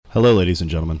Hello, ladies and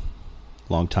gentlemen.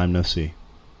 Long time no see.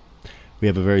 We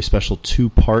have a very special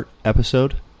two-part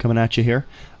episode coming at you here.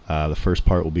 The first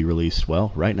part will be released,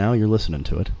 well, right now you're listening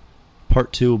to it.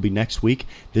 Part 2 will be next week.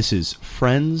 This is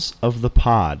Friends of the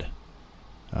Pod.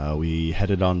 We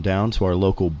headed on down to our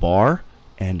local bar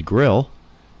and grill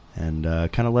and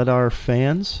kind of let our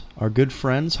fans, our good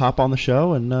friends, hop on the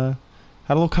show and had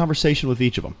a little conversation with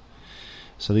each of them.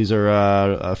 So these are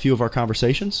a few of our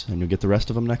conversations, and you'll get the rest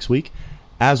of them next week.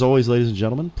 As always, ladies and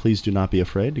gentlemen, please do not be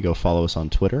afraid to go follow us on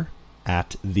Twitter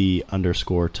at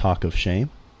 @the_talk of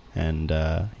shame, and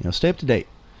stay up to date.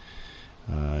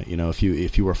 If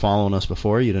you were following us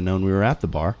before, you'd have known we were at the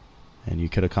bar, and you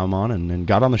could have come on and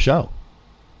got on the show,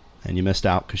 and you missed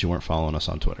out because you weren't following us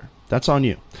on Twitter. That's on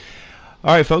you.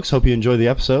 All right, folks. Hope you enjoy the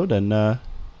episode. And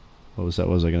what was I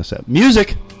going to say?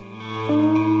 Music.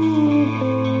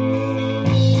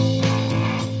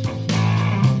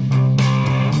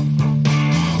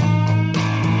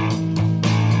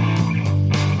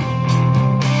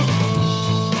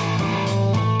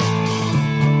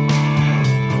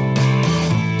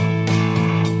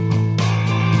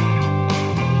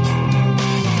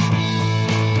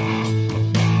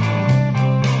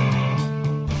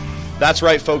 That's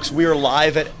right, folks. We are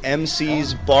live at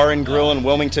MC's Bar and Grill in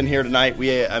Wilmington here tonight.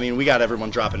 We got everyone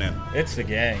dropping in. It's the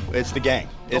gang. It's the gang.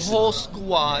 It's the whole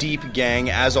squad. Deep gang.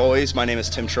 As always, my name is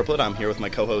Tim Triplett. I'm here with my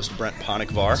co-host Brent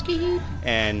Ponikvar.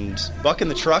 And Buck in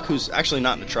the truck, who's actually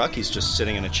not in the truck. He's just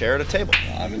sitting in a chair at a table.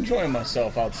 I'm enjoying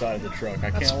myself outside of the truck. I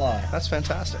can't lie. That's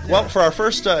fantastic. Yeah. Well, for our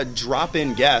first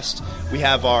drop-in guest, we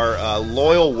have our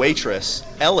loyal waitress,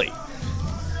 Ellie.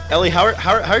 Ellie, how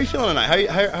are you feeling tonight?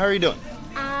 How are you doing?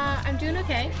 I'm doing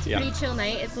okay. It's a pretty chill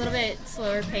night. It's a little bit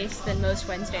slower paced than most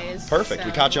Wednesdays. Perfect. So.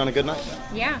 We caught you on a good night.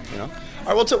 Yeah. All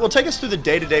right. Well, take us through the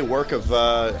day-to-day work of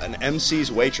an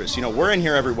MC's waitress. We're in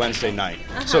here every Wednesday night,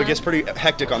 so it gets pretty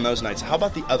hectic on those nights. How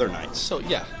about the other nights? So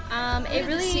yeah. It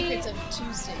really. Secrets of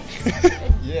Tuesdays.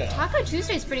 Yeah. Taco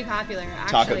Tuesday is pretty popular.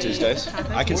 Actually. Taco Tuesdays.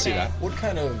 I can see that. What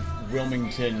kind of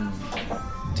Wilmington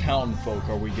town folk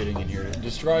are we getting in here?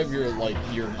 Describe your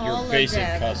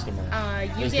basic customer.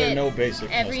 Is there no basic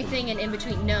everything customer? And in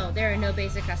between? No, there are no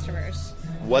basic customers.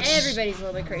 Everybody's a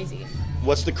little bit crazy.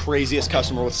 What's the craziest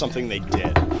customer with something they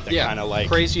did? Kind of like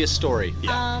craziest story.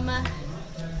 Yeah.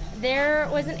 There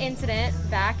was an incident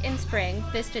back in spring.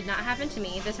 This did not happen to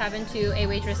me. This happened to a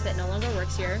waitress that no longer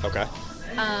works here. Okay.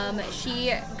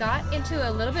 She got into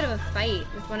a little bit of a fight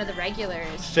with one of the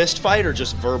regulars. Fist fight or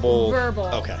just verbal? Verbal.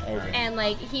 Okay. And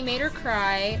he made her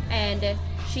cry, and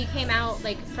she came out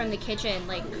from the kitchen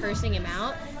cursing him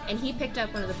out, and he picked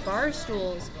up one of the bar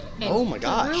stools and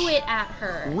threw it at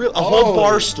her. A whole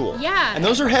bar stool? Yeah. And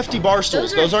those are hefty bar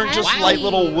stools. Those aren't just light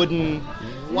little wooden.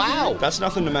 Wow. That's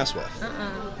nothing to mess with.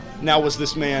 Now, was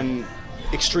this man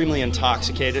extremely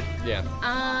intoxicated? Yeah.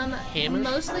 Hammered?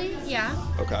 Mostly, yeah.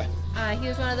 Okay. He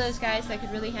was one of those guys that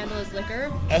could really handle his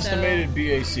liquor. Estimated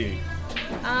BAC.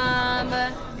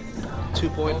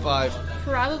 2.5.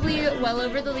 Probably well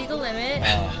over the legal limit.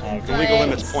 The legal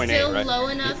limit's 0.8, still right? low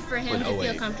enough for him to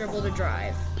feel comfortable to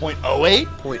drive. 0.08?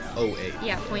 0.08.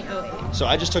 Yeah, 0.08. So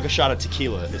I just took a shot at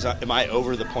tequila. Am I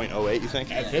over the 0.08, you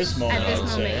think? At this moment,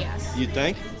 yes. You'd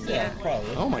think? Yeah,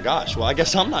 probably. Oh my gosh. Well, I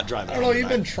guess I'm not driving. I don't know. You've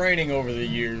been training over the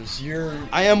years.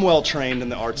 I am well trained in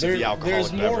the arts of the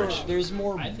alcoholic beverage. There's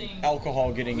more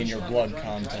alcohol getting in your blood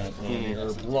content,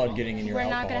 or blood getting in your We're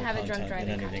alcohol not going to have a drunk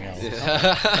content than driving anything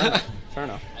contest. else. Fair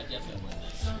enough.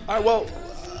 All right. Well,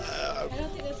 I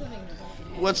don't think that's something.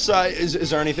 what's is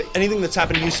there anything that's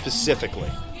happened to you specifically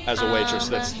as a waitress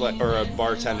or a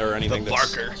bartender or anything? The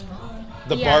barker.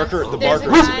 The barker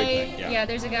is a big thing. Yeah,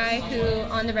 there's a guy who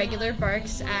on the regular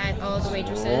barks at all of the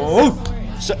waitresses. Oh,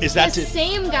 so is that the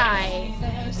same guy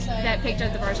that picked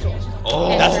up the bar stool? Oh,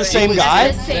 that's the same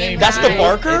guy? That's the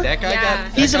barker? Hey, that guy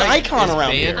got. He's an icon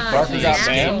around here. Barker got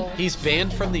banned? He's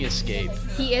banned from the Escape.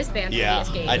 He is banned from the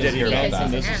Escape. I did hear about that.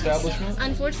 In this establishment?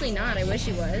 Unfortunately not. I wish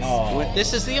he was. Oh.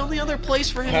 This is the only other place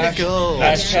for him to go.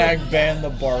 Hashtag ban the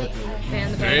barker.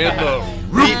 Ban the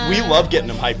barker. We love getting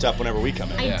him hyped up whenever we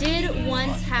come in. I did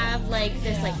once have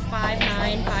this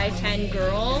 5'9", 5'10"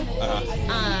 girl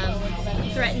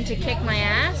threatened to kick my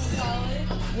ass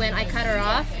when I cut her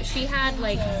off. She had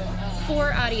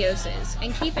 4 adioses,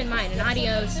 and keep in mind, an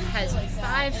adios has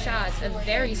 5 shots of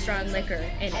very strong liquor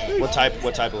in it. What type of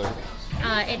liquor?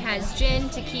 It has gin,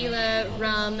 tequila,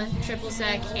 rum, triple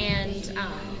sec, and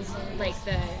the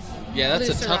Yeah, that's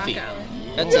blue a toughie. Sirocco.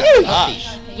 That's a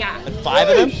toughie. Yeah. And 5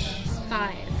 of them?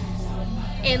 5.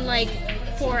 In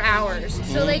 4 hours.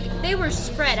 So they were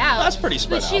spread out. That's pretty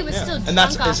spread but out. But she was still And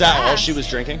drunk off is that the all ass. she was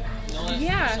drinking?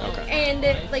 Yeah. Okay.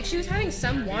 And like she was having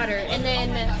some water, and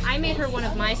then I made her one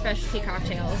of my specialty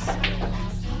cocktails.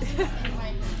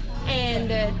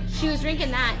 And she was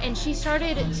drinking that, and she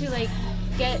started to like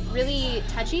get really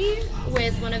touchy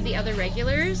with one of the other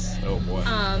regulars. Oh boy.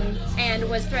 And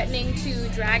was threatening to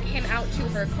drag him out to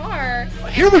her car.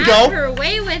 Here and we go. have her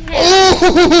away with him.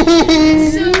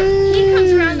 So he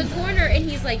comes around the corner and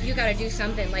he's like, "You gotta do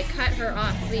something. Like cut her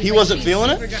off, please." He Like, wasn't she's feeling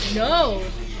it? super drunk." No.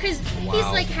 Because he's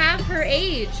like half her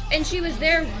age, and she was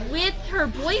there with her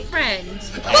boyfriend.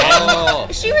 Oh.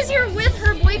 She was here with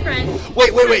her boyfriend. Wait.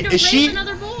 trying to Is she? rape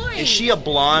another boy. Is she a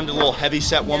blonde, a little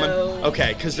heavy-set woman? No.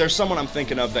 Okay, because there's someone I'm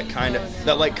thinking of that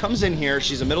that like comes in here.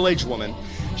 She's a middle-aged woman.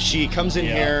 She comes in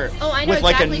here Oh, I know with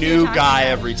like exactly a who you're new talking guy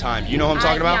about. every time. You know who I'm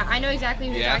talking about? Yeah, I know exactly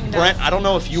who you're Yeah. talking about. Brent, I don't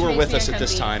know if you She were makes with me us at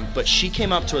this uncomfy. time, but she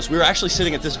came up to us. We were actually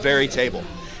sitting at this very table,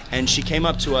 and she came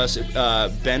up to us.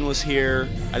 Ben was here.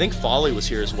 I think Folly was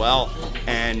here as well,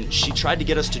 and she tried to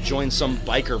get us to join some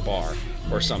biker bar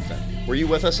or something. Were you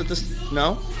with us at this?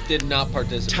 No? Did not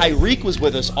participate. Tyreek was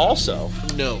with us also.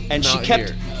 No, And she not kept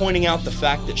here. pointing out the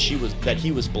fact that he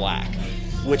was black,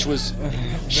 which was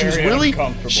she was Very really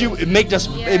uncomfortable. it made us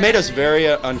very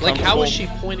uncomfortable. Like, how was she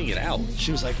pointing it out?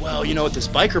 She was like, well, at this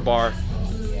biker bar,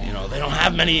 they don't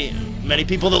have many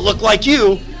people that look like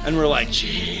you, and we're like,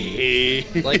 gee,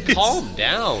 Like, calm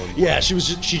down. Yeah, she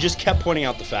just kept pointing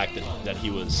out the fact that he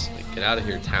was Like, get out of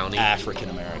here, townie. African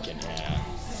American. Yeah.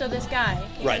 So this guy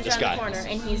Right, comes this around guy. the corner,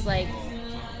 and he's like,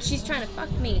 "She's trying to fuck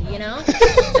me," And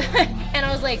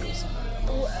I was like,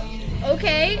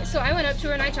 "Okay." So I went up to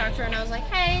her and I talked to her, and I was like,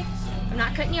 "Hey, I'm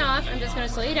not cutting you off. I'm just gonna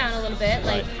slow you down a little bit.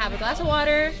 Like, have a glass of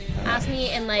water. Ask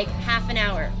me in like half an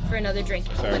hour for another drink.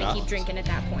 If you Fair want to enough. keep drinking at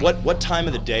that point." What time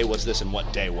of the day was this, and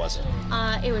what day was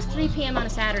it? It was 3 p.m. on a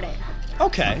Saturday.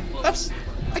 Okay,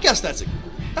 I guess that's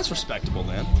respectable,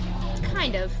 then.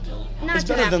 Kind of. Not It's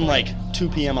to better that than point. like 2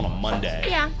 p.m. on a Monday.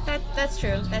 Yeah, that's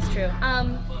true. That's true.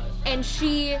 And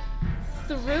she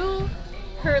threw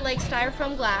her like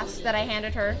styrofoam glass that I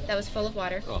handed her that was full of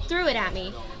water, threw it at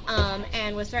me,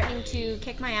 and was threatening to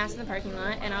kick my ass in the parking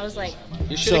lot. And I was like,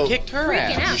 You should have So- kicked her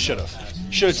Freaking ass. out. You should have.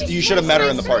 You should have met her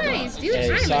in the parking lot. Dude,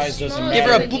 Hey, I'm size a doesn't small matter. Give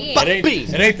her a human being.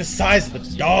 boop. It ain't the size of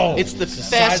the dog. It's the size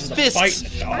fast of the fists. fight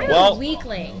in the dog. I'm Well- a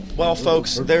weakling. Well,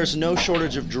 folks, there's no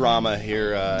shortage of drama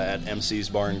here at MC's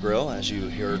Bar and Grill, as you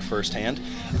heard firsthand.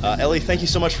 Ellie, thank you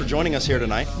so much for joining us here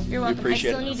tonight. You're We welcome.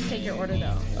 appreciate I still it. need to take your order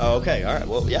though. Oh, okay, all right.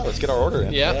 Well, yeah, let's get our order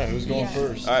in. Yeah. Yeah, who's going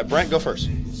first? All right, Brent, go first.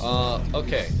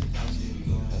 Okay.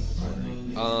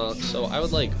 So I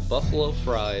would like buffalo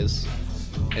fries,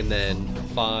 and then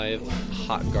 5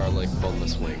 hot garlic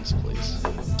boneless wings, please.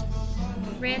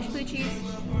 Ranch blue cheese.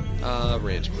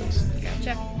 Ranch, please.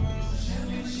 Gotcha.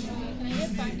 Can I get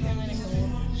 5 Carolina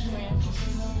Gold ranch?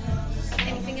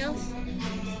 Anything else?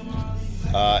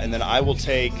 And then I will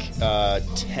take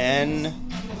 10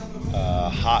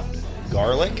 hot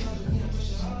garlic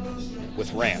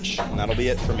with ranch, and that'll be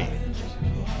it for me.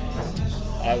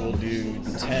 I will do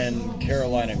 10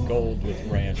 Carolina Gold with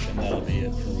ranch, and that'll be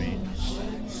it for me.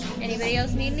 Anybody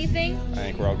else need anything? I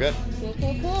think we're all good.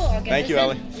 Cool. I'll get Thank this you, in.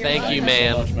 Ellie. You're Thank you, welcome.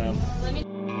 ma'am. So much, ma'am. Let me.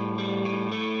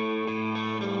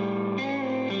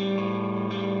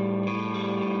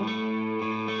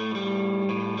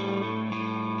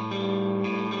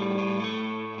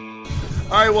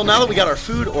 All right, well, now that we got our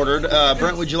food ordered,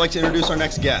 Brent, would you like to introduce our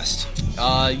next guest?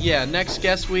 Yeah, next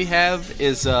guest we have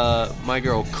is my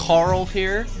girl Carl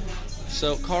here.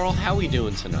 So, Carl, how we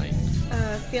doing tonight?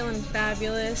 Feeling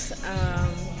fabulous.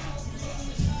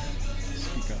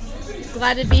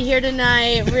 Glad to be here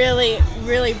tonight.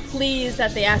 Really pleased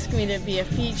that they asked me to be a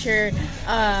feature.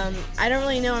 I don't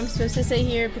really know what I'm supposed to say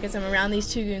here because I'm around these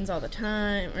 2 goons all the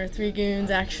time, or 3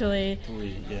 goons actually.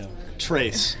 3, yeah.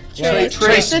 Trace.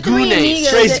 Trace the 3 Goonace. amigos.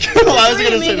 Trace the Goonace. I was 3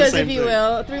 gonna say the amigos, same if you thing.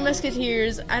 will. 3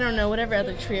 musketeers. I don't know, whatever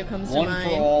other trio comes to One mind.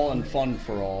 for all and fun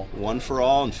for all. One for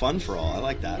all and fun for all. I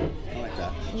like that.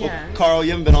 Yeah. Well, Carl,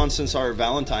 you haven't been on since our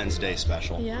Valentine's Day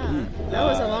special. Yeah, that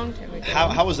was a long time ago.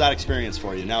 How was that experience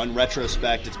for you? Now, in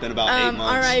retrospect, it's been about 8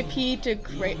 months. R.I.P. to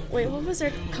Great. Wait, what was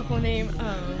their couple name?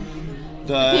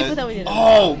 The people that we did it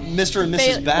Oh, Mr. and Mrs.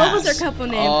 Bailey. Bass. What was their couple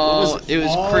name? Oh, it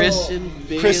was Chris and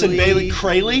Bailey. Chris and Bailey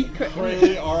Crayley?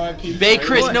 Crazy, R.I.P. Bay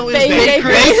Chris. No, it was Bay- Bay Bay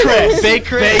Chris. Chris. Bay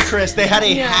Chris. Bay Chris. They had a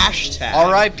Yeah. hashtag.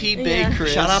 R.I.P. Bay Yeah.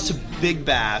 Chris. Shout out to Big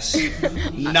Bass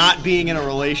not being in a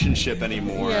relationship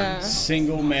anymore. Yeah.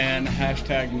 Single man,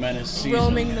 hashtag menace season.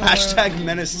 Roaming the world. Hashtag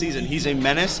menace season. He's a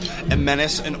menace,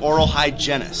 an oral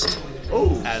hygienist.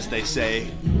 As they say.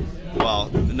 Well,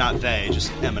 not they,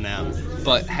 just Eminem.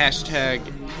 But hashtag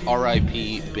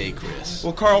RIP Baychris.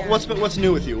 Well, Carl, what's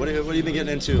new with you? What have you been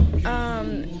getting into?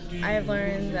 I've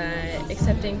learned that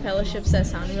accepting fellowships that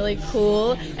sound really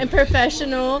cool and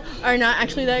professional are not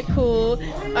actually that cool.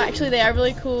 Actually, they are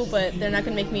really cool, but they're not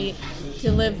going to make me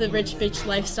to live the rich bitch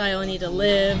lifestyle I need to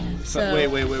live. So Wait,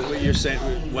 you're saying,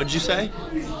 what'd you say?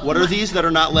 What are these that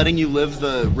are not letting you live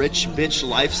the rich bitch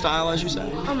lifestyle, as you say?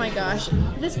 Oh my gosh,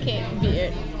 this can't be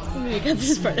it. Let me cut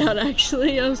this part out,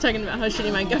 actually. I was talking about how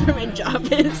shitty my government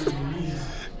job is.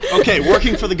 Okay,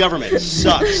 working for the government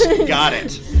sucks. Got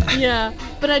it. Yeah,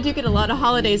 but I do get a lot of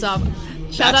holidays off.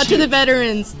 Shout out to the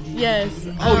veterans. Yes.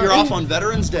 Oh, you're off on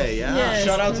Veterans Day, yeah. Yes.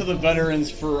 Shout out to the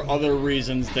veterans for other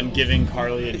reasons than giving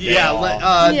Carly a day Yeah,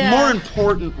 off. more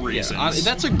important reasons.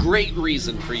 That's a great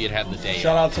reason for you to have the day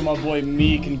Shout out to my boy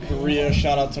Meek in Korea.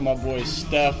 Shout out to my boy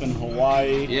Steph in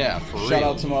Hawaii. Yeah, for real. Shout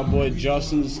out to my boy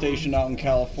Justin, stationed out in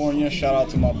California. Shout out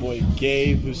to my boy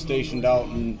Gabe, who's stationed out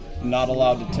and not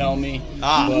allowed to tell me.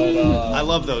 I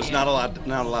love those. Not allowed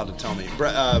to tell me.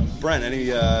 Brent, any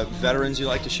veterans you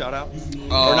like to shout out?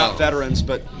 Or not veterans,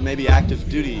 but maybe active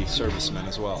duty servicemen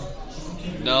as well.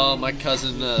 No, my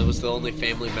cousin was the only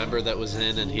family member that was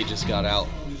in, and he just got out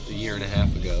a year and a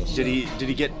half ago. So. Did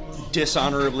he get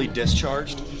dishonorably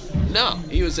discharged? No,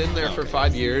 he was in there for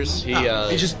 5 years. He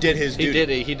just did his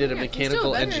duty. He did a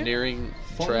mechanical engineering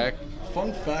track.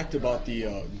 Fun fact about the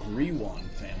Griwan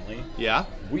family. Yeah?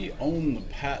 We own the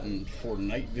patent for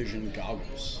night vision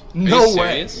goggles. No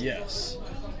way. Yes.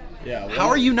 Yeah. How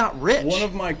are you not rich? One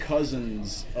of my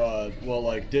cousins,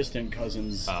 distant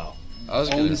cousins,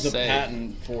 owns the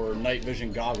patent for night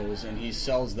vision goggles, and he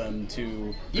sells them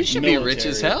to You should military. be rich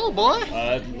as hell, boy.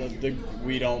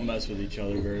 We don't mess with each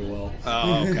other very well.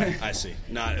 Oh, okay. I see.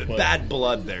 Not bad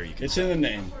blood there, you can It's say. in the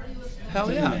name. Hell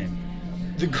It's in the name.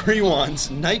 The Griwans,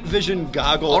 night vision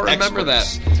goggle I'll remember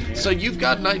experts. that. So you've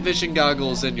got night vision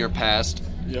goggles in your past.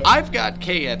 Yep. I've got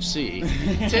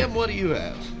KFC. Tim, what do you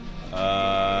have?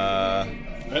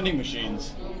 Vending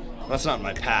machines. That's not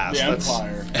my past. The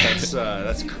Empire.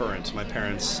 That's current. My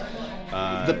parents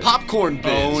The popcorn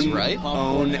biz, right?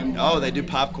 They do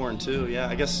popcorn too. Yeah,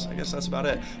 I guess that's about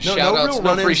it.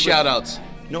 No free shout-outs.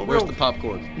 Where's real the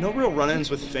popcorn? No real run-ins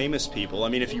with famous people. I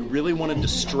mean, if you really wanted to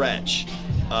stretch,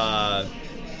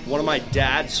 one of my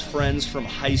dad's friends from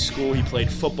high school he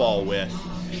played football with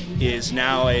is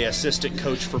now a assistant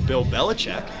coach for Bill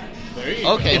Belichick. There you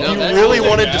Okay, go. no, If you that's- really We'll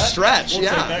wanted take to that. stretch, We'll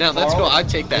take yeah. that, Now, let's Carl. go. I'd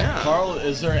take that. Yeah. Carl,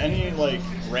 is there any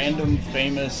random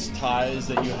famous ties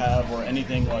that you have, or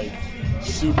anything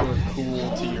super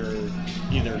cool to your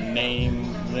either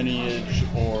name, lineage,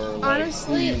 or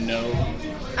Honestly, who you know?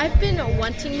 I've been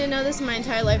wanting to know this my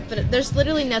entire life, but there's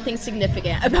literally nothing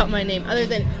significant about my name other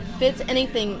than Fitz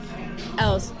anything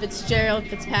else. Fitzgerald,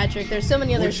 Fitzpatrick. There's so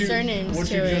many other surnames What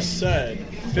to you it. just said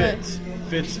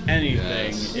fits anything.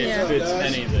 Yes. It Yeah. fits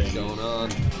anything. Going on.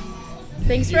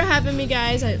 Thanks for having me,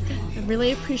 guys. I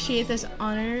really appreciate this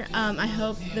honor. I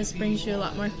hope this brings you a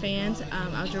lot more fans.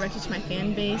 I'll direct it to my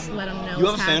fan base, let them know You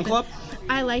what's have a fan happening. club?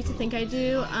 I like to think I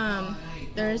do.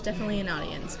 There is definitely an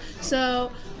audience.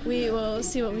 So we will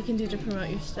see what we can do to promote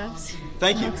your stuff.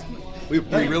 Thank you. We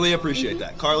really appreciate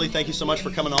that. Carly, thank you so much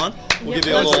for coming on. We'll Yep, give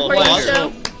you a let's little support your applause.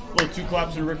 show. Little two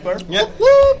claps and Ric Flair. Yep.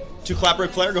 Two clap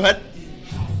Ric Flair. Go ahead.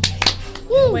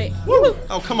 Woo! Wait. Woo!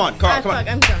 Oh, come on, Carl. Ah, Come fuck, on.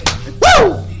 I'm drunk.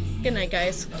 Woo! Good night,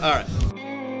 guys. All right.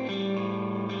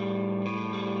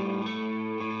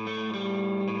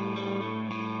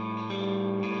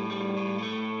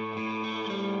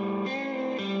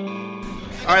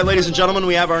 All right, ladies and gentlemen,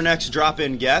 we have our next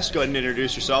drop-in guest. Go ahead and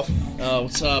introduce yourself.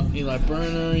 What's up? Eli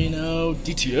Burner,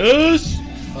 DTS.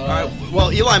 All right.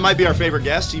 Well, Eli might be our favorite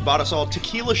guest. He bought us all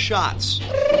tequila shots.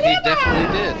 He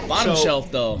definitely did. Bottom So-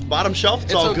 shelf, though. Bottom shelf.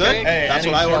 It's all okay. good. Hey, That's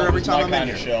any what I order shelf every is time my I'm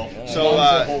in kind here. of shelf. So, As long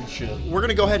as it holds shit. We're going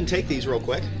to go ahead and take these real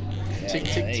quick. Tick,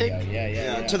 There tick, you tick. go.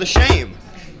 Yeah. To the shame.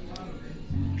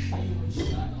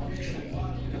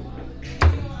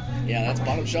 Yeah, that's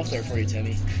bottom shelf there for you,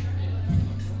 Timmy.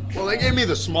 Well, they gave me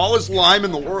the smallest lime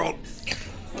in the world.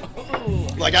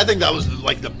 Like, I think that was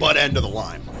like the butt end of the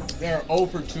lime. They're 0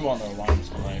 for 2 on their limes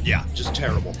tonight. Yeah, just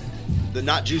terrible.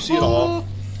 Not juicy at all.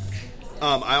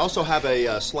 I also have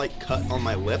a slight cut on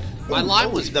my lip. My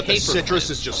lime was that the paper citrus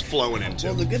thin. is just flowing into.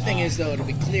 Well, the good thing is, though, it'll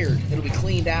be cleared. It'll be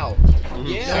cleaned out.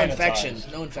 Yeah. No infection.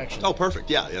 No infection. Oh, perfect.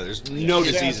 Yeah. There's no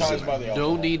diseases in Sanitized by there. the No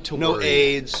alcohol. need to No worry.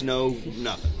 AIDS, no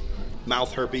nothing.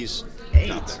 Mouth herpes, AIDS.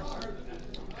 not there.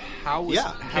 How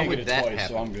Can't would get it that twice,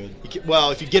 happen? so I'm good. Well,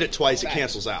 if you get it twice, it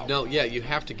cancels out. No, yeah, you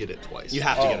have to get it twice. You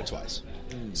have to get Oh. it twice.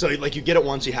 So, like, you get it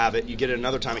once, you have it. You get it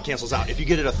another time, it cancels out. If you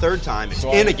get it a third time, it's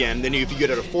So in again. Then if you get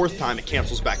it a fourth time, it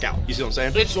cancels back out. You see what I'm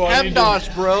saying? It's So I need to-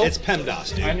 PEMDAS, bro. It's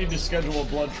PEMDAS, dude. I need to schedule a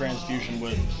blood transfusion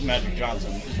with Magic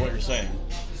Johnson, is what you're saying.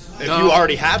 If No. you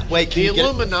already have, wait, can The you get it?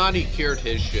 Illuminati cured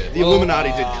his shit. The Illuminati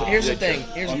did. Here's the did- thing.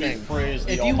 Here's the Let me thing. praise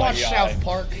the If you watch almighty South eye.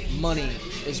 Park, money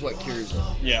is what cures it.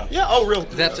 Yeah. Yeah. Oh, real.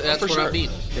 That's for what sure. I mean.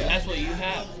 That's what you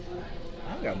have.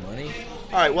 I've got money.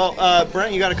 All right. Well,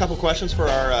 Brent, you got a couple questions for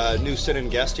our new sit-in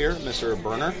guest here, Mr.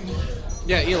 Burner.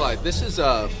 Yeah, Eli, this is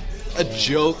a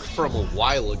joke from a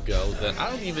while ago that I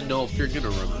don't even know if you're going to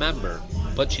remember,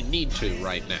 but you need to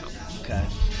right now. Okay.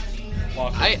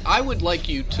 I would like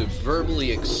you to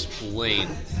verbally explain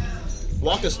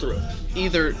Walk us through it.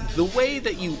 either the way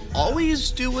that you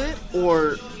always do it,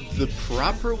 or the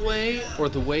proper way, or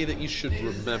the way that you should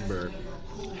remember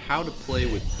how to play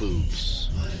with boobs.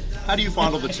 How do you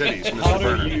fondle the titties, How Mr. do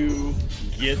Burner? you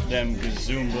get them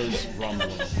gazoombas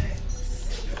rumbling?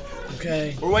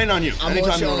 Okay. We're waiting on you. I'm gonna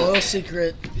let you you on a wanna- little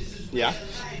secret. Yeah.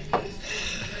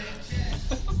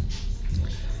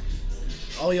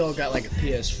 All y'all got like a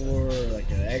PS4 or like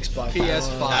an Xbox.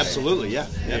 PS5. One. Absolutely. Yeah.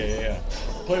 Yeah.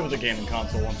 Play with the gaming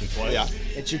console once or twice. Yeah.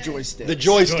 It's your joystick. The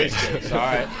joystick. Joysticks, all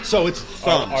right. So it's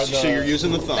thumbs. Are the- so you're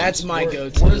using the thumbs. That's my Where-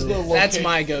 go-to. Where's the That's loca-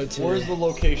 my go-to. Where's the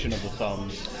location of the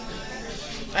thumbs?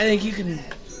 I think you can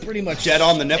pretty much dead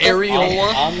on the nipple.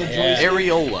 Areola? On the joystick?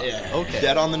 Areola. Yeah. Okay.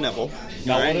 Dead on the nipple.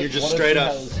 Now, All right. what if- You're just what if straight he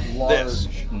up. has large This.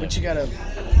 But you gotta.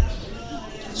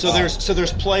 So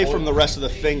there's play from the rest of the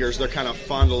fingers. They're kind of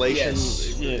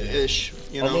fondulation-ish.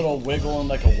 You a know. little wiggling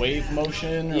like a wave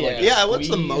motion? Or Yeah. like a Yeah, what's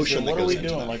the squeeze, motion or that what are goes we into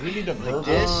doing? that? Like, we need to verbalize.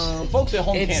 This- The folks at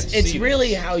home can't It's see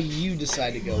really this. how you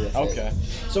decide to go with it. Okay.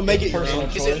 So make it your Personal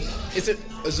own. choice.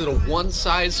 Is it a one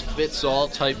size fits all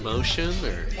type motion,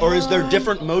 or Or is there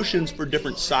different motions for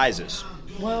different sizes?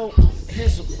 Well,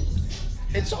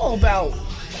 it's all about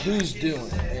who's doing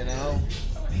it.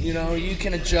 You know, you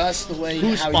can adjust the way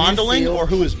Who's how fondling you feel. or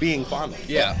who is being fondled?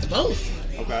 yeah? both.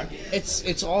 Okay.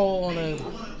 It's all on a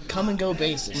come and go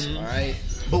basis. All right.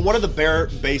 But what are the bare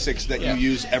basics that Yeah. you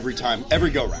use every time, every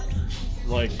go round?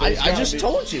 Like, I there's gotta just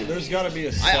told you. There's got to be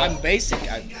a set. I'm basic.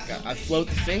 I float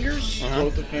the fingers,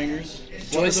 Float the fingers.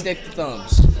 joystick the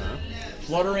thumbs.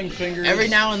 Fluttering fingers. Every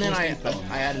now and then I twisting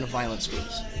thumbs. add in a violent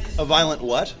squeeze. A violent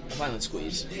what? A violent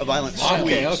squeeze. A violent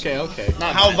squeeze. okay.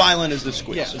 Not How violent. violent is the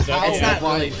squeeze? Yeah, Is that it's the- not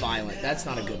really violent. That's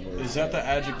not a good word. Is that the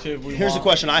adjective we Here's a want?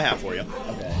 question I have for you.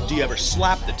 Okay. Do you ever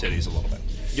slap the titties a little bit?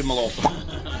 Give them a little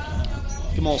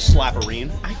slapperine.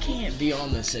 I can't be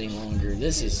on this any longer.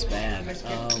 This is bad.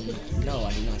 No,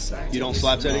 I do not slap. You don't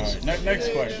slap All titties? right,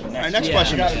 next question. All right, next Yeah,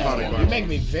 question, we got Mr. another Connick. You're making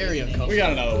me very uncomfortable. We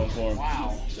got another one for him.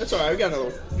 Wow. That's all right. We got another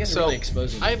one. You guys are So really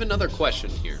exposing me. I have another question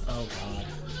here. Oh God.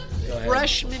 Go ahead.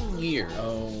 Freshman year,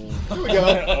 Oh.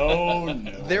 Oh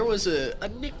no. there was a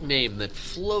nickname that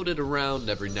floated around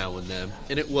every now and then,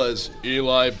 and it was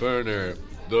Eli Burner,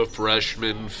 the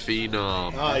freshman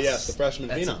phenom. Ah, yes, the freshman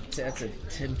That's phenom. a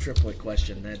Tim Triplet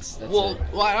question. That's Well,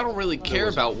 a, I don't really care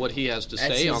about what he has to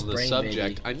That's say his on the brain,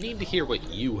 subject. baby. I need to hear what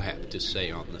you have to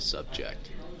say on the subject.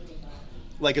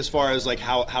 Like as far as like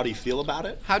how do you feel about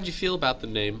it? How'd you feel about the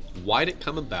name? Why'd it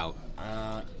come about?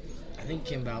 I think it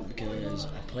came about because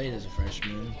I played as a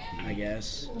freshman. I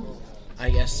guess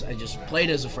I just played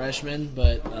as a freshman,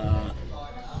 but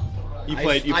You I-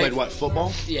 played I- what,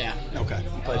 football? yeah. Okay.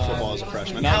 You played football as a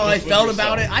freshman. How I just with felt yourself.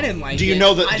 about it, I didn't like it. Do you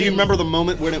know that I do you didn't- remember the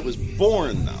moment when it was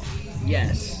born though?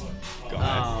 Yes. Go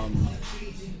ahead.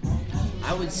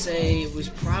 I would say it was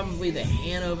probably the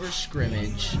Hanover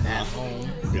scrimmage at home.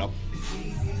 Yep.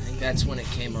 I think that's when it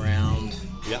came around.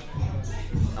 Yep.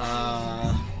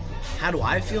 How do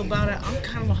I feel about it? I'm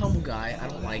kind of a humble guy. I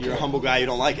don't like You're it. a humble guy, you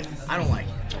don't like it. I don't like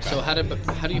it. So how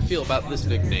do you feel about this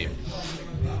nickname?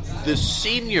 The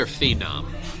senior phenom.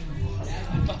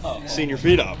 Senior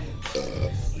phenom.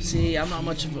 See, I'm not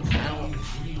much of a. I don't.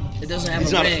 It doesn't have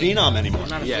He's a not a ring. phenom anymore. I'm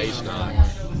not a Yeah, phenom he's not.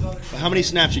 anymore. How many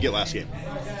snaps you get last game?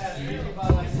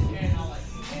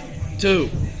 2.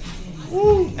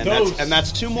 And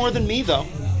that's two more than me though. All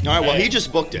right, well he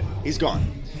just booked it. He's gone.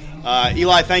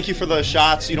 Eli, thank you for the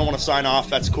shots. You don't want to sign off.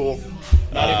 That's cool.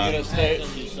 Not even gonna stay.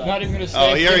 Not even gonna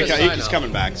stay. Oh, here he Give a comes. sign He's off.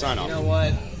 coming back. Sign off. You know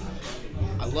what?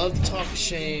 I love to talk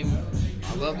shame.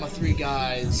 I love my 3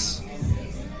 guys.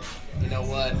 You know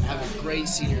what? Have a great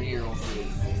senior year on 3.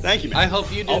 Thank you, man. I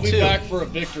hope you do I'll be too. back for a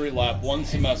victory lap one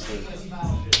semester.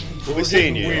 We'll be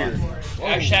seeing you. Weird.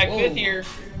 Hashtag fifth year.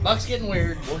 Buck's getting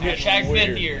weird. We're getting Hashtag weird.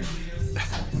 fifth year.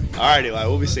 All right, Eli.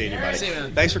 We'll be seeing you, buddy. See you,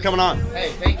 man. Thanks for coming on. Hey,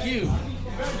 thank you.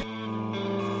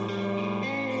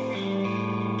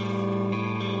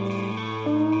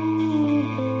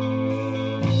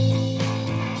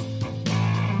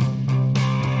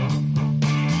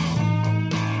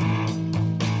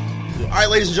 right,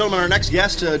 ladies and gentlemen, our next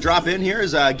guest to drop in here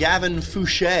is Gavin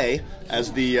Fouché,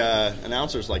 as the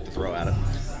announcers like to throw at it.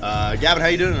 Gavin, how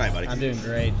you doing tonight, buddy? I'm doing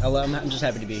great. I'm just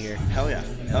happy to be here. Hell yeah.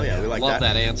 We like Love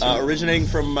that answer. Originating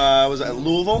from, was that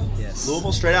Louisville? Yes.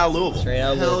 Louisville, straight out of Louisville. Straight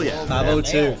out of Hell Louisville. yeah.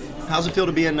 502. How's it feel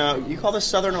to be in, you call this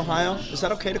Southern Ohio? Is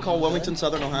that okay to call Wilmington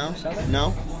Southern Ohio?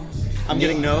 No? I'm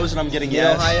getting no's and I'm getting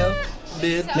yes. Ohio?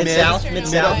 Mid-South.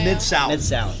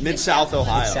 Mid-South. Mid-South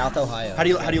Ohio. Mid-South Ohio. How do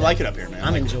you like it up here, man?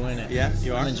 I'm enjoying it. Yeah,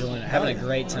 you are? I'm enjoying it. Having a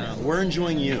great time. We're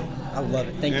enjoying you. I love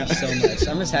it. Thank you so much.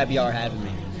 I'm just happy y'all are having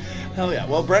me. Hell yeah.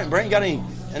 Well, Brent, you got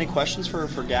any questions for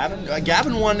Gavin?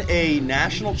 Gavin won a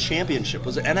national championship.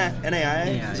 Was it NAIA?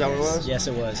 Yeah, Is that what it was? Yes,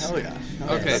 it was. Hell yeah.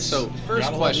 Okay, so first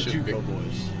Gotta love the question. JUCO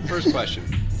boys. First question.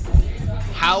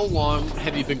 How long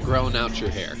have you been growing out your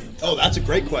hair? Oh, that's a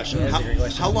great question. Yeah, that's a great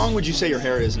question. How long would you say your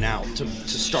hair is now to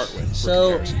start with? for So,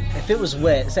 comparison? if it was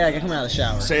wet, say I come out of the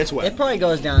shower. Say it's wet. It probably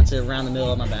goes down to around the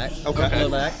middle of my back. Okay.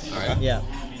 Middle back. All right. Yeah.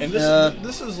 And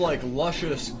this is like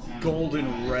luscious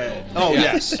golden red. Oh, Yeah.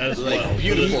 yes. As Like well.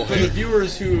 beautiful For the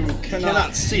viewers who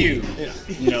cannot see you.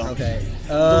 You know. Okay.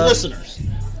 The listeners.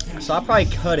 So I probably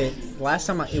cut it. Last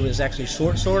time it was actually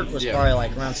short was Yeah. probably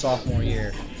like around sophomore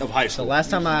year. Of high So school. last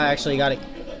time I actually got it,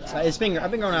 so I've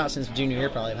been growing out since junior year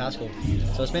probably of high school.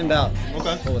 So it's been about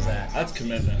what was that? That's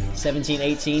commitment. 17,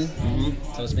 18.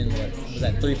 Mm-hmm. So it's been what was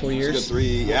that 3-4 years? It's a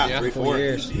good 3, 4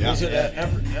 years. Yeah. Was it at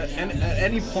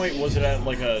any point? Was it at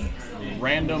like a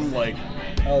random like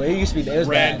Oh, it used to be. It was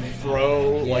red bad.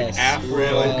 throw Yes. like afro?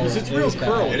 Really? Because it's It real was bad.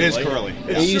 curly. It is like, curly.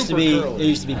 It's It used to super be. curly. It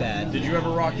used to be bad. Did you ever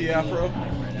rock the afro?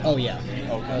 Oh yeah.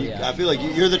 Okay. Oh yeah. I feel like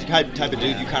you're the type of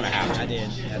dude you kind of have to. I did.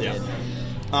 I did.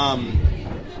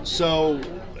 So,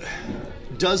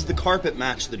 does the carpet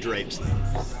match the drapes then?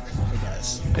 It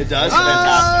does. It does?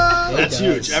 Fantastic. It That's does.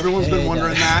 huge. Everyone's been It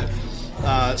wondering does.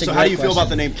 that. It's a So how do great you feel about question.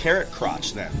 the name Carrot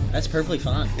Crotch then? That's perfectly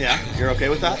fine. Yeah? You're okay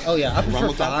with that? Oh yeah. I Run prefer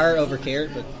with that? fire over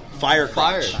carrot, but Fire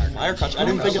Crotch. Fire. Fire Crotch. I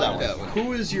didn't think of that one.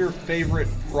 Who is your favorite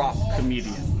prop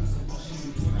comedian?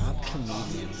 not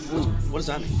comedian. What does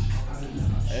that mean?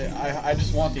 I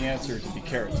just want the answer to be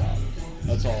Carrot Top.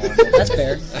 That's all. That's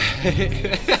fair.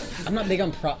 I'm not big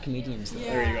on prop comedians though.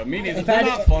 There you go. Meaning If they're I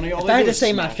not had, funny. All if they I had do to is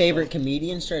say my smash favorite stuff.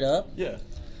 comedian straight up, Yeah.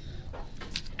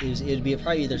 it'd be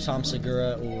probably either Tom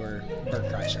Segura or Bert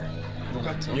Kreischer.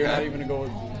 You're not even gonna go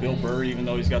with Bill Burr, even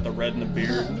though he's got the red in the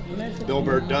beard. Bill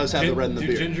Burr does have the red in the do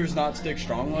beard. gingers not stick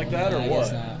strong like that, or I what?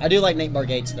 guess not. I do like Nate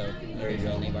Bargatze though. There you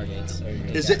go. Nate Bargatze. There you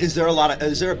go.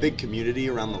 Is there a big community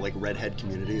around the like redhead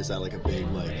community? Is that like a big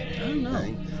like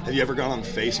thing? Have you ever gone on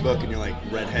Facebook and you're like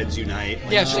redheads unite?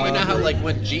 Like, Yeah, so you know how like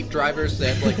when Jeep drivers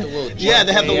they have like the little Yeah,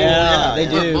 they have the wave, little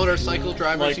they or do. motorcycle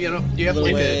drivers, Like, you know, you have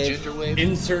little like wave. a ginger wave.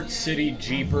 Insert city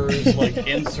jeepers, like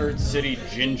insert city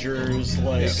gingers,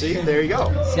 like. See, there you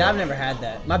go. See, I've never had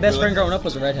that. My best Really? friend growing up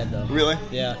was a redhead though. Really?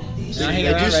 Yeah. So I hang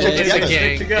they around do stick redheads. It's a together.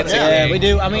 gang. together. It's a Yeah, gang. we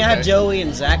do. I mean, I have Okay. Joey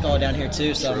and Zach all down here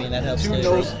too, so I mean that helps. Two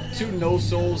too. no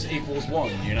souls equals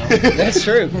one, you know? That's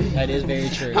true. That is very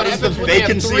true. How does the happens when you have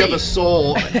vacancy three? of a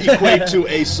soul equate to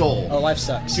a soul? Oh, life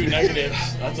sucks. Two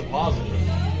negatives, that's a positive.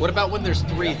 What about when there's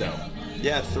 3 though?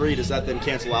 Yeah, 3. Does that then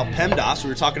cancel out? PEMDAS, we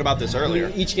were talking about this We earlier.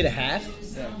 each get a half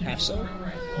soul.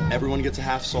 Everyone gets a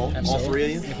half soul? Half All soul. 3 of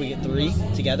you? If we get 3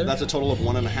 together, That's a total of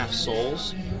 1.5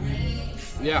 souls.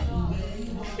 Yeah,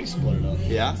 We split it up.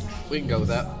 Yeah? we can go with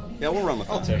that. Yeah, we'll run with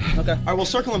that. I'll take it. okay. All right, well,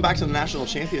 circling back to the national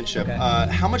championship, Okay.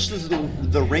 how much does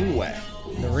the ring weigh?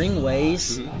 The ring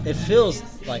weighs. It feels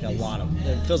like a lot of.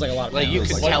 It feels like a lot of. Like you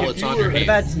pounds. can Like, tell if it's you on were- your But if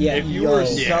hand. that's yeah. If you were yo,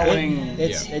 selling,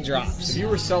 it drops. if you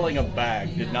were selling a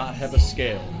bag, did not have a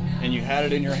scale, and you had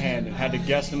it in your hand and had to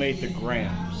guesstimate the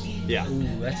grams, Yeah.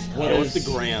 Ooh, that's what What's is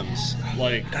the grams?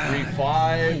 like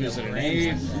 3.5? Is it an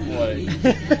 8? Like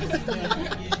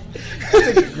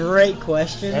that's a great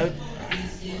question. that,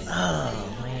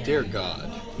 Oh man. Dear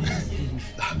God.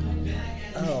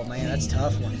 Oh man, that's a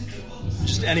tough one.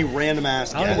 Just any random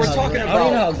ass I don't guess. know we're how talking I don't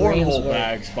even know how about grams cornhole work.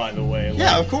 bags, by the way. Like,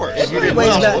 Yeah, of course. If you It didn't weighs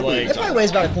know, about, like, it probably weighs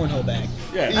about a cornhole bag.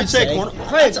 yeah, You'd say say. corn.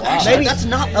 Probably it's Actually, that's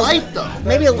not light though.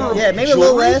 Maybe a little, yeah, maybe a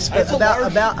little jewelry? less, but It's a about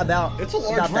large- it's a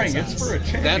large about that ring. It's size. for a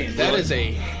champion. That is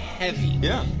a heavy.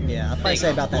 Yeah. Yeah, I'd probably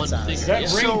say about that One size. finger. that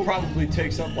Yeah. ring So- probably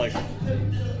takes up like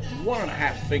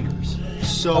 1.5 fingers.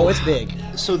 So. Oh, it's big.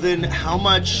 So then, how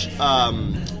much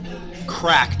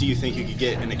crack do you think you could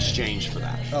get in exchange for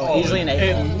that? Oh, easily an 8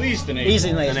 At ball. least an 8.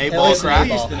 Easily An at 8 ball least crack?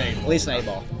 an 8 ball. At least an 8 ball. At least an 8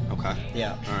 ball. Okay.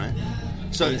 Yeah. All right.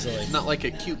 So. Easily. Not like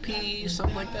a QP,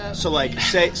 something like that. So like,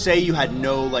 say you had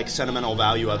no like sentimental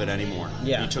value of it anymore.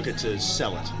 Yeah. You took it to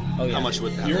sell it. Oh, yeah. How much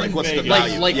would that? You're Like, in what's the Vegas.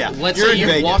 value? Like yeah. let's You're say in you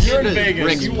Vegas. walk You're in into Vegas.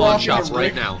 Rick's You pawn walk shop into right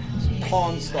Rick- now.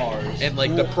 Pawn Stars. And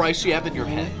like the price you have in your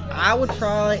head. I would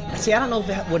probably see. I don't know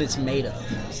what it's made of.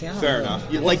 See, I don't Fair know.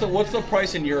 enough. You, What's the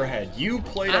price in your head? You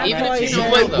played on Even that if you team.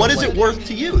 know Wait, what is it worth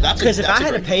to you? That's Because if I a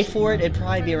had to great pay for it, it'd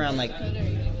probably be around like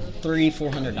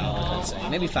 $300-400. I'd say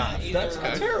maybe $5. That's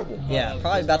terrible. Yeah,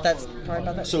 probably about that.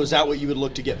 So is that what you would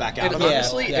look to get back out And of it?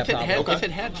 honestly, Yeah, if it had probably. if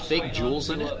it had fake jewels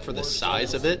in it for the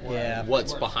size of it, Yeah.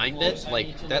 what's behind it,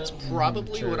 like that's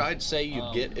probably what I'd say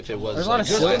you'd get if it was. There's a lot of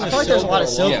like, silver. I feel like there's a lot of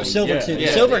silver. Yeah. Silver too.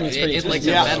 Yeah. Silver is pretty It, like expensive.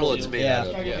 the Yeah. metal it's made Yeah. out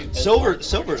of. Yeah. Silver's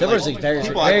Silver's like, very- people very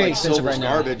act like expensive silver's right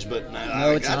now. garbage, but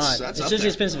No, it's that's, not. That's It's up just as there.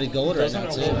 expensive as gold right now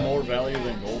Doesn't it hold too. more value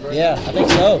than gold right Yeah, I think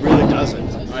so. It really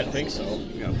doesn't. I think so.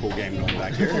 We got a pool game going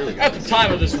back here. Here we go. At the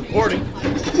time of this recording.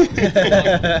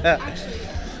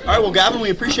 All right, well, Gavin,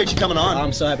 we appreciate you coming on.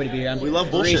 I'm so happy to be here. We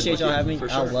love bullshit Appreciate with y'all you, having me. for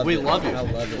I sure. love We it. love you. I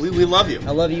love it. we love you.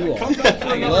 I love you all.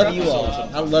 I love you all.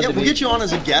 I love Yeah, to we'll be. get you on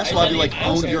as a guest. We'll have you like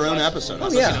own your own episode.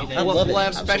 Oh yeah, I We'll, love it. we'll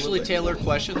have specially tailored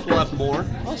questions. We'll have more.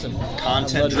 Awesome.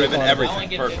 Content driven,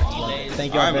 everything. Perfect.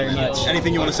 Thank you all All right, very man. much.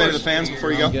 Anything you want to say to the fans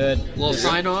before you go? Good. Little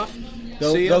sign off.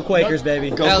 Go, See ya. go Quakers, baby.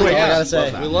 Go That's Quakers. all I gotta say.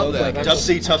 Love that. We love Go that. Quakers. Tough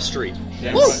C, tough street.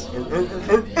 Yeah, Woo!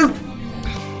 right.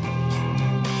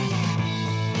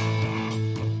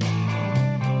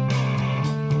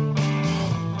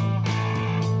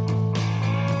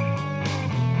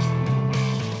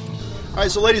 All right,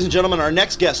 so ladies and gentlemen, our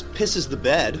next guest pisses the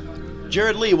bed.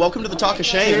 Jared Lee, welcome to the Talk of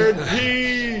Shame.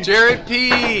 Jared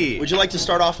P. Would you like to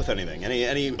start off with anything?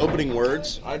 Any opening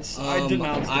words? I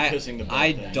denounce the pissing the bed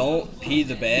I thing. don't pee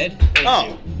the bed.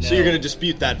 Oh, so No. you're going to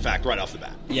dispute that fact right off the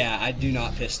bat. Yeah, I do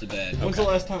not piss the bed. When's the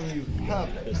last time you have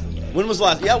pissed the bed? When was the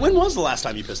last? Yeah, when was the last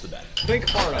time you pissed the bed? Think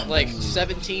hard on Like that.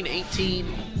 17,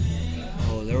 18.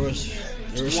 Oh, there was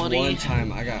 20. one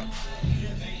time I got.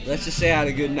 Let's just say I had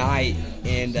a good night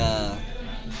and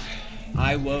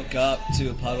I woke up to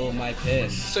a puddle of my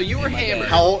piss. So you were in my bed. hammered.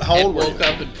 How old and were woke you?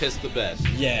 up and pissed the bed.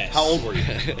 Yes. How old were you?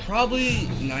 Probably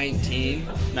 19.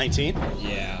 19?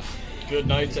 Yeah. Good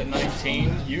nights at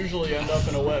 19 usually end up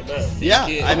in a wet bed. Yeah,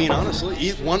 it- I mean,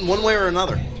 honestly, one way or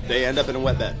another, they end up in a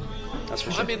wet bed. That's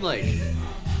for sure. I mean, like,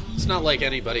 it's not like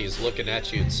anybody's looking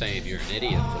at you and saying you're an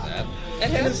idiot for that.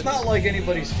 And it's not like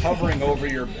anybody's hovering over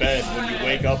your bed when you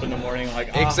wake up in the morning like,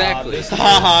 Exactly. this is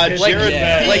Haha, your Like, Jared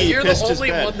bed. P. like you're the pissed his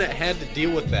only bed. one that had to deal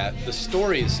with that. The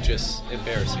story is just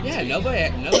embarrassing. Yeah, to me. nobody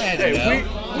had to Hey,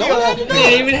 know. No one had to It know.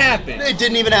 didn't even happen. It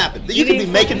didn't even happen. You It could be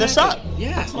didn't making fucking this happen. up.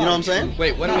 Yeah. You know what I'm saying?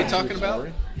 Wait, what are we talking about?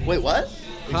 Wait, what?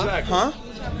 Exactly. Huh?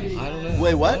 I don't know.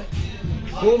 Wait, what?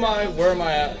 Who am I? Where am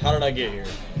I at? How did I get here?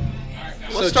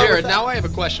 So, start with Jared, that. now I have a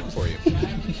question for you.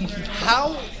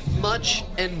 How much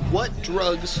and what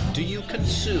drugs do you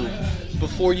consume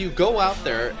before you go out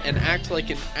there and act like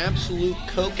an absolute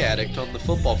coke addict on the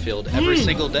football field every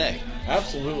single day?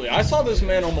 Absolutely. I saw this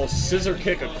man almost scissor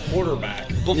kick a quarterback.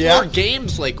 Before Yeah.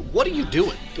 games, like, what are you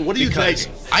doing? What are you Because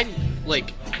taking?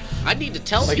 I need to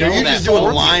tell Like, you are you that just doing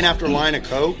formula. line after line of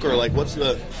coke, or like, what's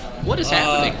the? What is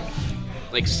happening?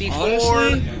 Like C4?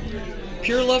 Honestly,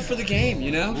 pure love for the game,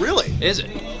 you know? Really? Is it?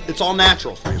 It's all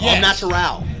natural for you. All Yes. natural.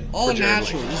 All for Jared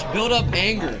natural. Lee. Just build up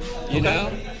anger, you know?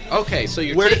 Okay, so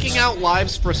you're Where did- taking out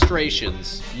lives'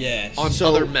 frustrations Yes. on So-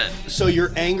 other men. So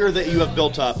your anger that you have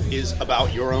built up is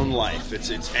about your own life.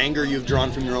 It's anger you've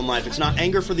drawn from your own life. It's not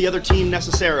anger for the other team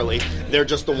necessarily. They're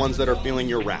just the ones that are feeling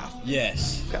your wrath.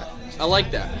 Yes. Okay. I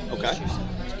like that. Okay.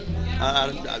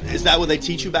 Is that what they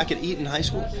teach you back at Eaton High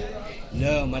School?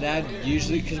 No, my dad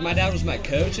usually, because my dad was my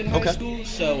coach in high Okay. school,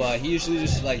 so he usually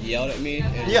just like yelled at me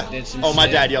and Yeah. did some Oh, my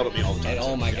shit. dad yelled at me all the time. And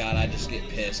oh my god, I just get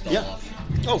pissed Yeah. off.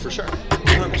 Oh, for sure.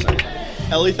 100%.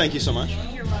 Ellie, thank you so much.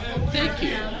 Thank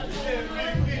you.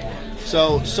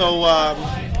 So,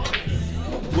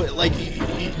 like,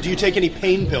 do you take any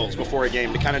pain pills before a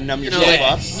game to kind of numb You know, yourself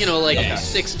like, up? you know, like Yes.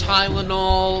 6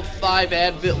 Tylenol, 5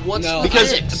 Advil. What's No. Because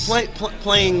six?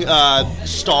 playing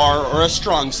star or a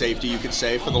strong safety, you could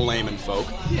say, for the layman folk,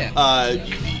 Yeah.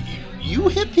 you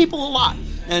hit people a lot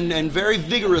and very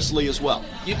vigorously as well.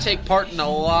 You take part in a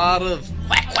lot of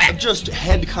whack whack. Just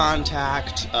head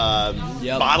contact,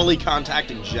 Yep. bodily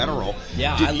contact in general.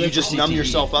 Yeah, Do I you live just for numb CTE.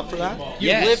 yourself up for that? You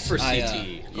Yes, live for I,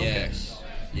 CTE. Okay. Yes.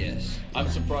 Yes. I'm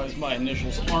surprised my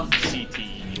initials aren't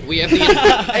CTE. We have the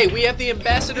hey, we have the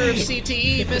ambassador of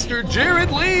CTE, Mr.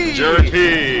 Jared Lee.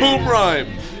 P. Boom rhyme.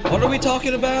 What are we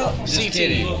talking about? Just CTE.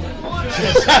 kidding.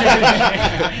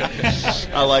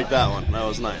 I like that one. That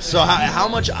was nice. So, how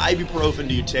much ibuprofen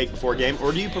do you take before a game,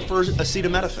 or do you prefer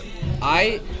acetaminophen?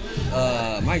 My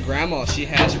grandma, she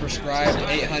has prescribed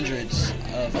 800s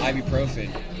of ibuprofen.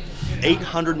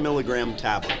 800 milligram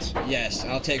tablets. Yes,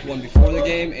 I'll take one before the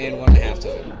game and one at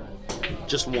halftime.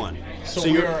 Just one. So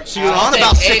you're we're on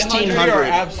about 1,600.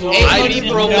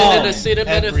 Ibuprofen and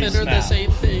acetaminophen are the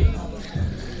same thing.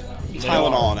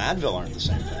 Tylenol and Advil aren't the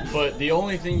same thing. But the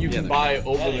only thing you can buy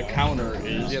over the counter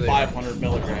is 500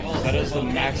 milligrams. That is the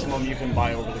maximum you can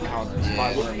buy over the counter. Is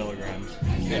 500 milligrams.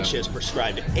 And she has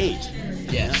prescribed 8.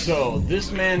 Yes. So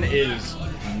this man is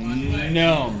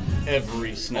numb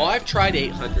every snack. Oh, I've tried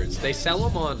 800s. They sell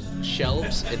them on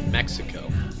shelves in Mexico.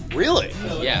 Really?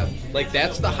 Yeah, like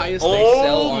that's the highest they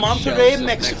sell on Monterrey, shelves in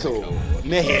Mexico.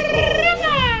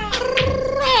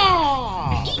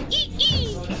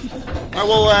 All right,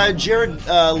 well, Jared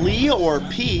Lee, or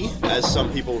P, as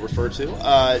some people refer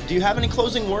to, do you have any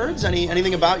closing words?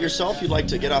 Anything about yourself you'd like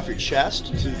to get off your chest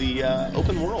to the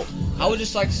open world? I would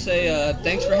just like to say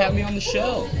thanks for having me on the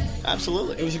show.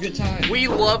 Absolutely. It was a good time. We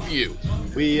love you.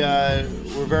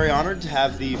 We're very honored to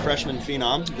have the freshman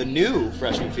phenom, the new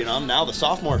freshman phenom, now the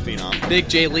sophomore phenom. Big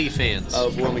Jay Lee fans.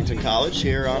 Of Wilmington College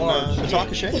here on the Talk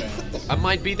of Shame. I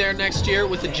might be there next year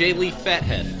with the Jay Lee fat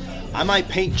head. I might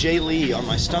paint Jay Lee on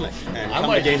my stomach and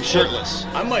come to game shirtless.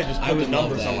 I might just put the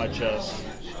numbers on my chest.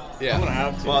 Yeah. I'm going to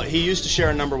have to. Well, he used to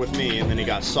share a number with me, and then he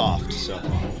got soft, so.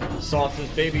 Soft as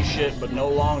baby shit, but no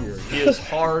longer. He is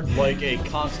hard like a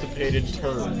constipated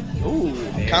turd. Ooh,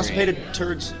 constipated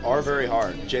turds are very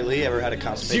hard. Jay Lee, ever had a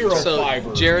constipated Zero turd? So,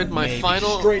 fiber. Jared, my Maybe.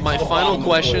 final Straight to the bottom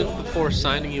question of the before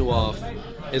signing you off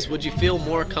is: would you feel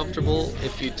more comfortable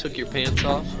if you took your pants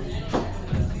off?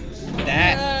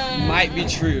 That might be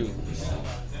true.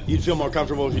 You'd feel more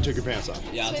comfortable if you took your pants off.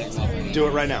 Yeah, I'll take them off. Do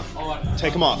it right now.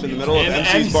 Take them off in the middle of In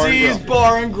MC's Bar and Grill.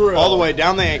 Bar and Grill. All the way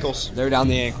down the ankles. They're down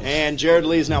the ankles. And Jared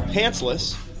Lee is now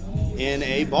pantsless in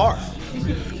a bar.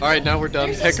 All right, now we're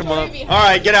done. Pick them up. All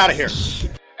right, get out of here.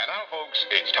 And now, folks,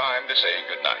 it's time to say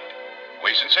goodnight.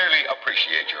 We sincerely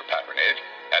appreciate your patronage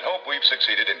and hope we've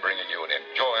succeeded in bringing you an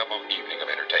enjoyable evening of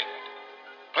entertainment.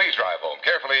 Please drive home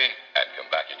carefully and come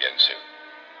back again soon.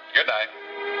 Good night.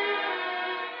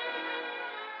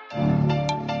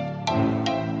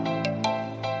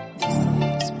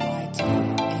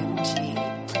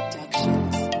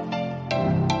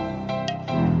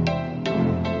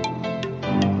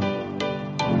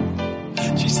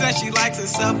 Said she likes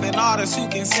herself an artist who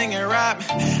can sing and rap.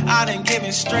 I done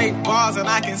given straight bars and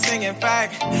I can sing it back.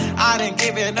 I done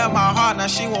given up my heart, now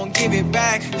she won't give it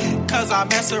back. Cause I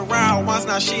mess around once,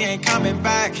 now she ain't coming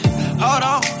back. Hold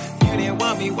on, you didn't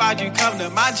want me, why'd you come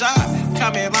to my job?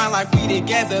 Come in line like we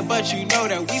together, but you know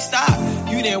that we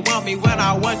stopped. You didn't want me when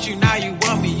I want you, now you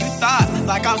want me. You thought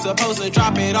like I'm supposed to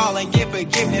drop it all and get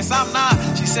forgiveness, I'm not.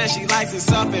 She said she likes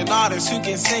herself an artist who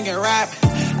can sing and rap.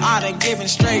 I done given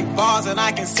straight bars and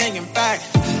I can sing in fact.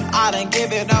 I done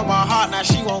given up my heart, now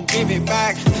she won't give it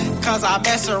back. Cause I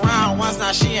mess around once,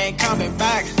 now she ain't coming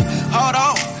back. Hold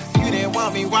on, you didn't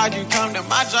want me, why'd you come to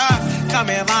my job? Come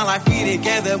in line like we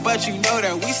together, but you know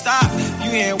that we stopped. You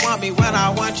didn't want me when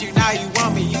I want you, now you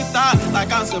want me. You thought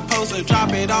like I'm supposed to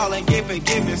drop it all and get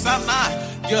forgiveness, I'm not.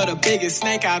 You're the biggest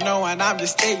snake I know and I'm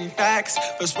just stating facts.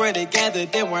 First we're together,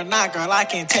 then we're not, girl, I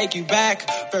can't take you back.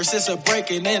 First it's a break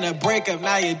and then a breakup,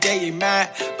 now you're dating mad.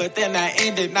 But then that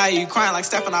ended, now you crying like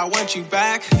Stefan, I want you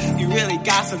back. You really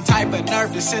got some type of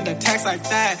nerve to send a text like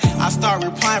that. I start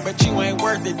replying, but you ain't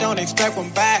worth it, don't expect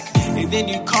one back. And then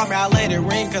you call me, I let it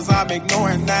ring, cause I'm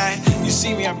ignoring that. You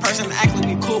see me in person, act like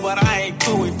we cool, but I ain't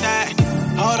cool with that.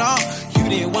 Hold on, you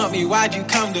didn't want me, why'd you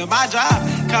come to my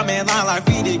job? Come in line like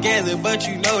we together, but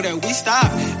you know that we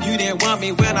stopped. You didn't want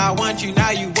me when I want you,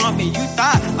 now you want me. You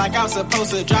thought like I'm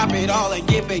supposed to drop it all and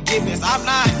get forgiveness, I'm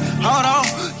not. Hold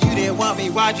on, you didn't want me,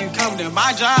 why'd you come to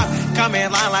my job? Come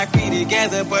in line like we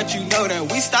together, but you know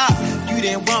that we stopped. You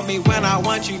didn't want me when I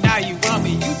want you, now you want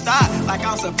me. You thought like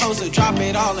I'm supposed to drop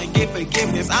it all and get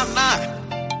forgiveness, I'm not.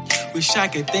 Wish I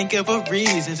could think of a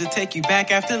reason to take you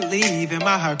back after leaving.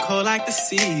 My heart cold like the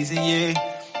season, yeah.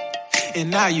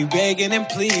 And now you begging and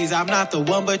please. I'm not the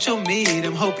one, but you'll meet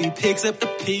him. Hope he picks up the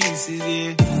pieces,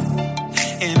 yeah.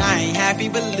 And I ain't happy,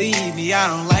 believe me. I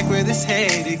don't like where this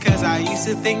headed, cause I used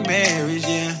to think marriage,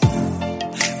 yeah.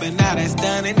 But now that's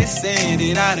done and it's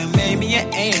ended. I done made me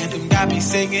an anthem, got me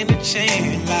singing the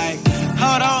chant like,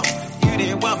 hold on. You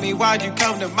didn't want me, why'd you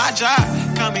come to my job?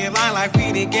 Come in line like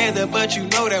we together, but you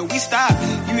know that we stopped.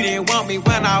 You didn't want me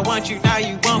when I want you, now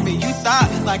you want me. You thought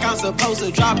like I'm supposed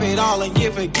to drop it all and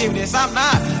get forgiveness, I'm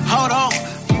not. Hold on,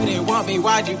 you didn't want me,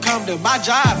 why'd you come to my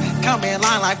job? Come in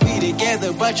line like we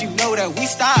together, but you know that we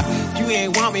stopped. You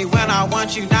didn't want me when I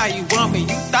want you, now you want me.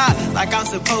 You thought like I'm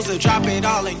supposed to drop it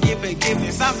all and get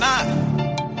forgiveness, I'm not.